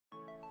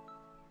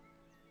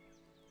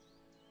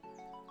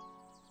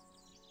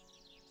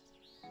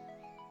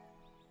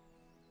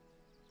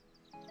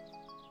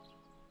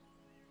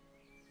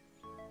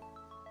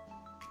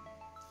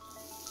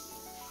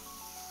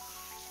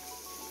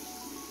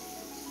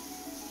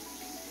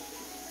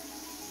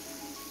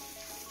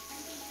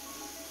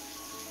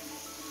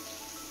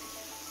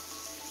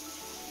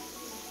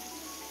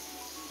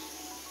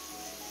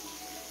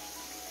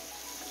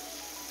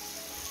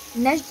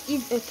Najd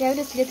is a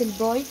careless little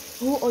boy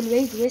who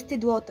always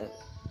wasted water.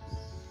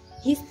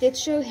 His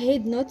teacher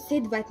had not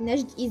said that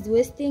Najd is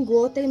wasting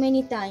water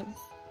many times.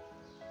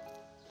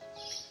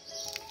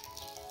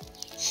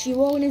 She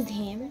warns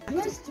him.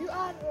 Najd, you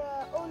are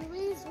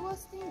always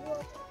wasting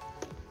water.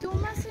 You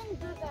mustn't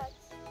do that.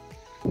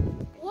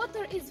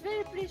 Water is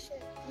very precious.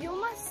 You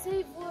must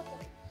save water.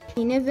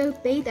 He never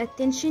paid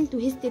attention to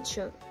his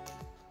teacher.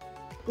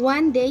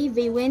 One day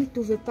they went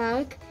to the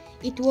park.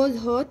 It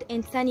was hot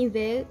and sunny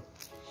there.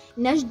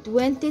 Najd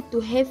wanted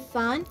to have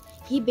fun.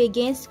 He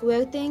began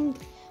squirting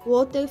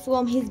water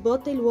from his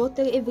bottle,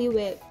 water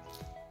everywhere.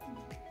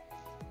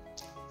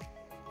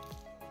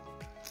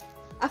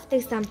 After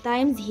some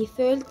time, he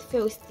felt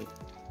thirsty.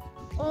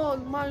 All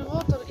my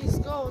water is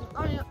gone.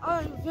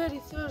 I'm very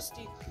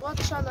thirsty. What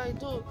shall I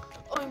do?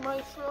 Oh,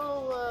 my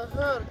throat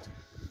hurt.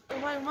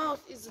 My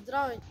mouth is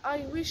dry.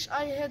 I wish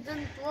I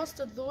hadn't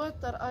wasted the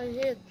water I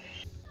had.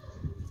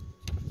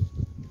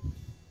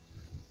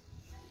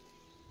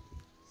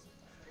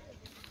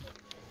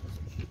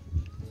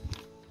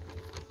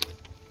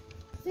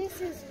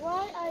 This is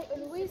why I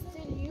always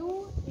tell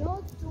you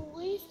not to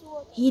waste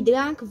water. He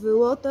drank the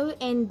water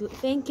and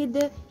thanked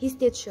his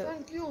teacher.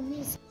 Thank you,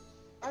 miss.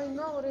 I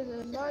now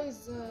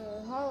realize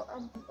how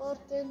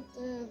important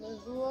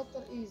the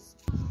water is.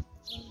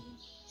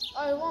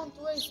 I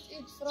won't waste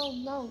it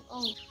from now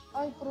on.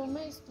 I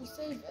promise to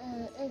save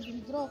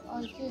every drop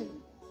I can.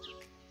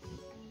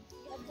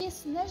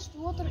 Yes, Najd,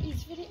 water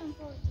is very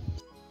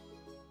important.